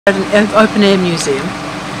At an open-air museum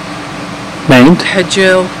named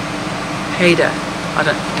Hjerl Hedes. I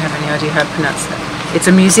don't have any idea how to pronounce that. It's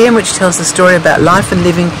a museum which tells the story about life and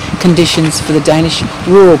living conditions for the Danish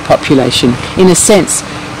rural population. In a sense,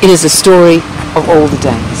 it is a story of all the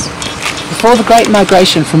Danes. Before the great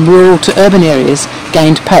migration from rural to urban areas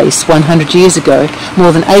gained pace 100 years ago,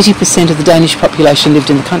 more than 80% of the Danish population lived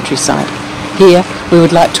in the countryside. Here, we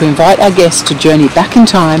would like to invite our guests to journey back in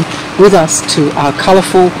time with us to our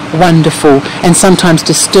colourful, wonderful and sometimes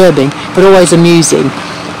disturbing, but always amusing,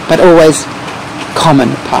 but always common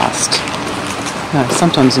past. No,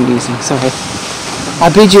 sometimes amusing, sorry.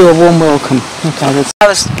 I bid you a warm welcome. Okay,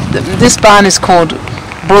 this barn is called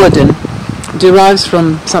Bulledin, derives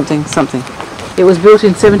from something. It was built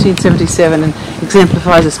in 1777 and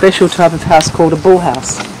exemplifies a special type of house called a bull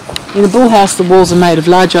house. In a bull house, the walls are made of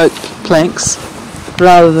large oak planks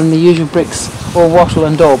rather than the usual bricks or wattle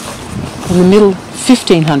and daub. In the middle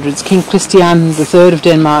 1500s, King Christian III of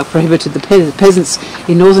Denmark prohibited the peasants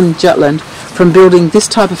in northern Jutland from building this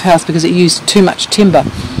type of house because it used too much timber.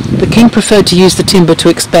 The king preferred to use the timber to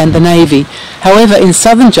expand the navy. However, in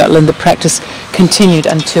southern Jutland, the practice continued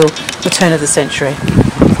until the turn of the century.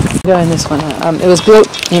 Go in this one. It was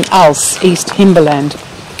built in Als, East Himmerland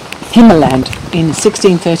in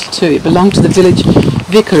 1632. It belonged to the village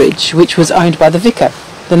vicarage, which was owned by the vicar.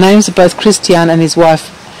 The names of both Christian and his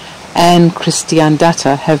wife, Anne Christian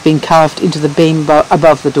Datter, have been carved into the beam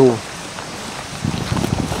above the door.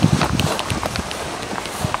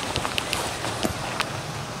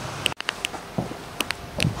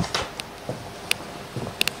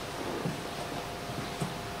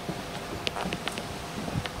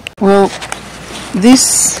 Well,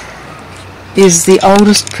 this is the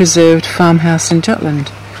oldest preserved farmhouse in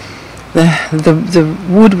Jutland. The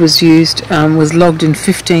wood was used, was logged in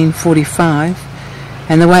 1545,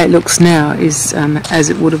 and the way it looks now is as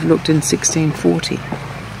it would have looked in 1640.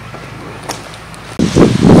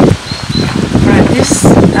 Right,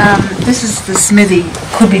 this is the smithy.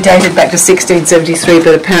 Could be dated back to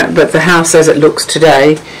 1673, but the house as it looks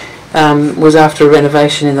today was after a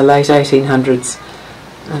renovation in the late 1800s.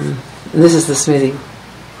 And this is the smithy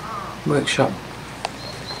workshop.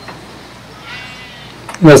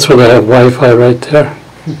 That's where they have Wi-Fi right there.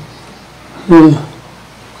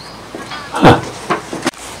 Huh.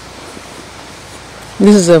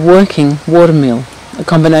 This is a working water mill, a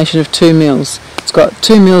combination of two mills. It's got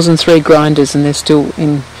 2 mills and 3 grinders, and they're still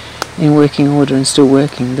in working order and still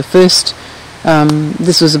working. The first,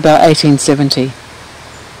 this was about 1870.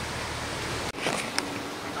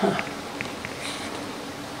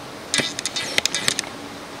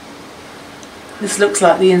 This looks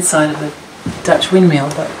like the inside of a Dutch windmill,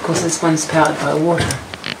 but of course this one's powered by water.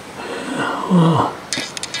 Oh.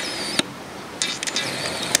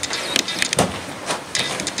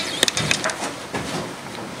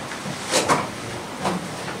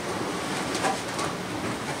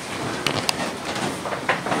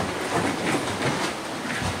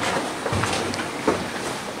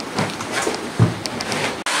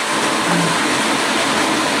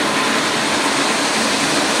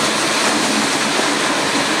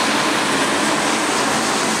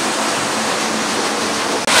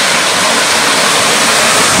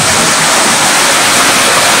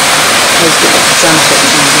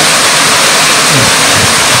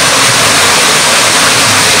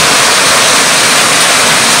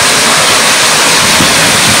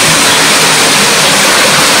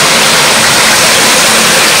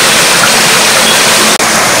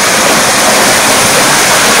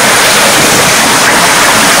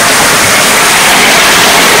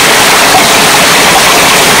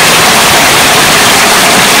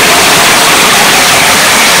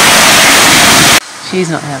 She's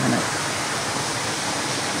not having it.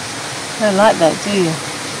 You don't like that, do you?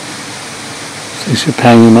 So you should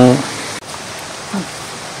hang them out.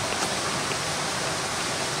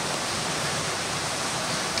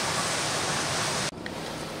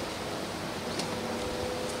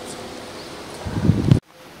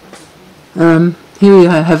 Here we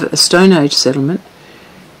have a Stone Age settlement,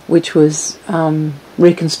 which was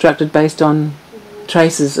reconstructed based on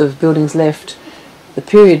traces of buildings left, the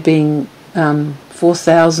period being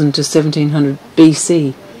 4000 to 1700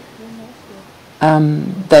 BC.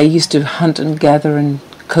 They used to hunt and gather and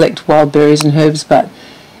collect wild berries and herbs, but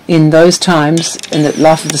in those times, in the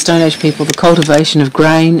life of the Stone Age people, the cultivation of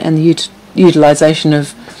grain and the utilisation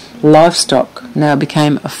of livestock now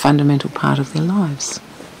became a fundamental part of their lives.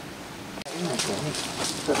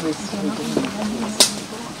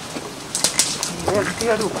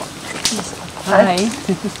 Hej.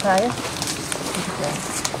 Hej.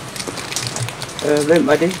 Hvem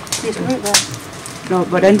var det? Det er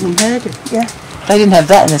hvordan hun havde det. Ja. They didn't have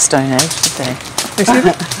that in the Stone Age, did they?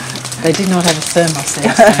 They did not have a thermos in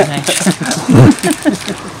the Stone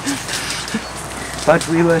Age. But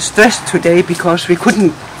we were stressed today because we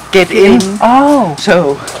couldn't get in. Oh,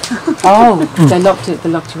 So, they locked it. They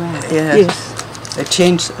locked you out. yeah, Yes. they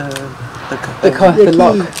changed The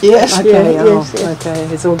lock. Yes, Okay, yes, yes. okay.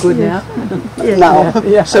 It's all good now. Yes. now.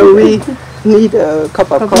 Yeah. So we need a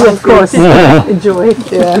cup of coffee. Of course. Enjoy.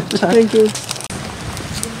 Yeah. Thank you.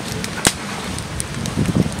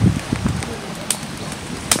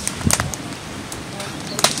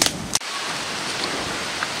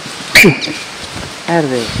 Out of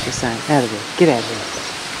there, you're saying. Out of there. Get out of there.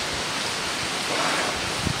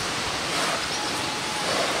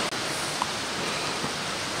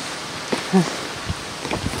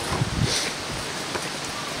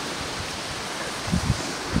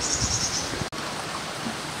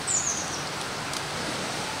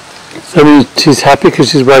 So I mean, she's happy because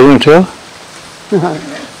she's wagging her tail? No,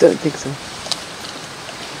 don't think so.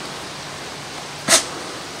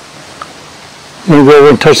 You go over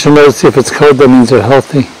and touch their nose, see if it's cold, that means they're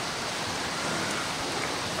healthy.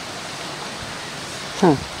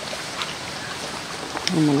 Huh.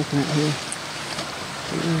 What am I looking at here?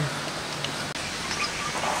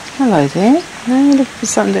 Hello there. Now you're looking for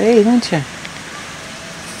something to eat, aren't you?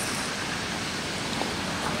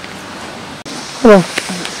 Hello.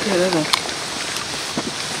 Let's get over.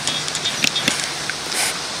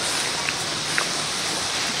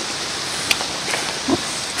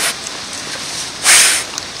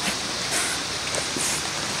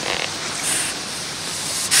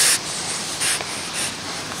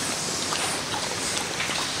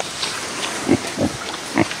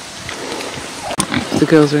 The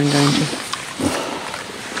girls are in danger.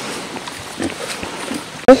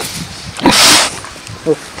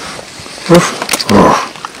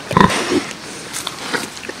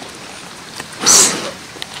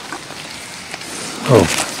 Oh.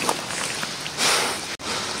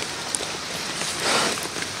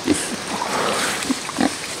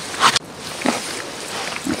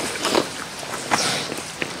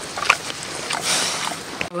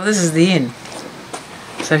 Well, this is the inn.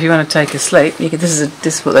 So if you want to take a sleep, you can, this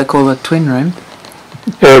is what they call a twin room.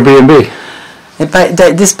 Airbnb.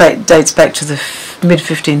 This dates back to the mid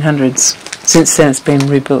 1500s. Since then, it's been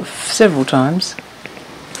rebuilt several times,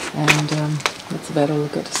 and that's about all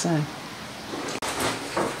I've got to say.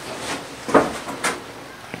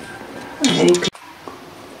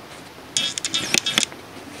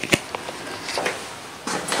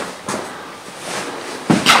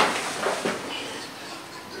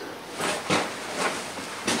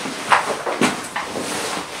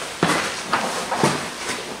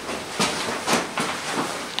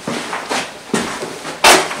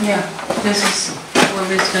 Yeah, this is where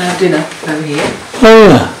we're just going to have dinner over here. Oh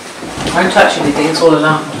yeah, Don't touch anything, it's all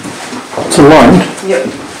alarmed. it's alarmed. Yep.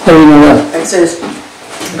 How do you know that? It says,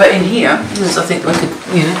 but in here, there's, I think, like a,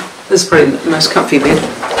 this is probably the most comfy bed.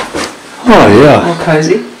 Oh yeah. All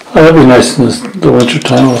cosy. Oh, that'd be nice in the winter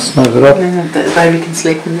time. I'll snug it up. And then the baby can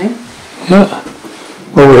sleep in there. Yeah.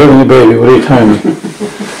 Well, we're having a baby. What are you telling me?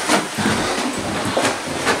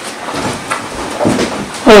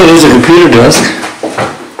 Oh, there's a computer desk.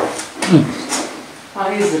 Oh,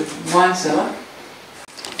 here's the wine cellar.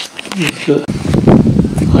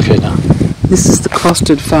 Okay, now. This is the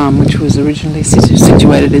Costed farm, which was originally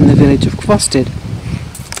situated in the village of Costed.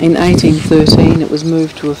 In 1813 it was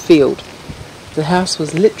moved to a field. The house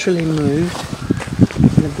was literally moved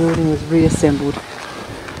and the building was reassembled,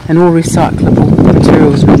 and all recyclable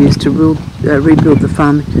materials were used to rebuild the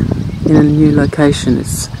farm in a new location.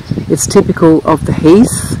 It's typical of the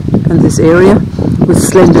heath and this area, with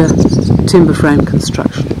slender timber frame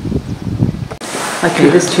construction. Okay,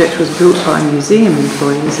 this church was built by museum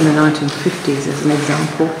employees in the 1950s as an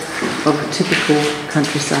example of a typical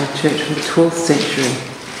countryside church from the 12th century.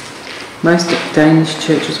 Most Danish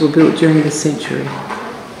churches were built during this century.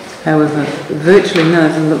 However, virtually none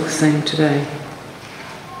of them look the same today.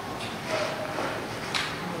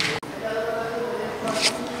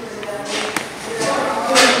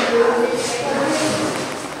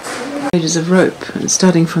 Stages of rope, and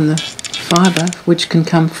starting from the fibre, which can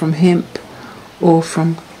come from hemp or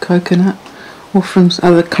from coconut or from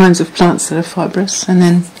other kinds of plants that are fibrous, and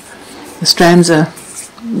then the strands are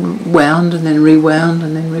wound and then rewound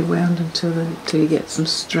and then rewound until you get some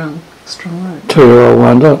strong rope. Till you're all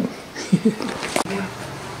wound up.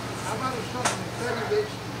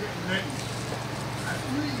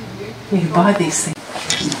 You can buy these things.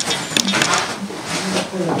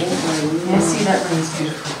 Yeah, see, that room is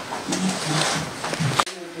beautiful.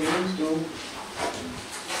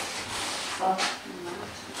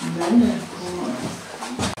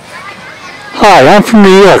 Hi, I'm from New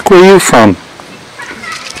York. Where are you from?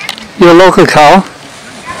 You're a local cow?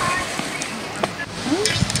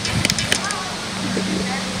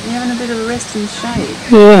 You're having a bit of a rest in the shade.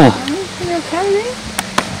 Yeah. You okay there?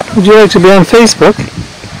 Would you like to be on Facebook?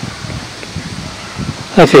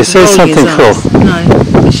 Okay, say something cool. No,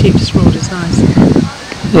 the sheep just rolled his eyes.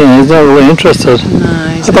 Yeah, he's not really interested. No.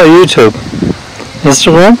 How about YouTube?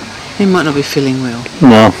 Instagram? He might not be feeling well.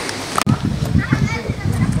 No.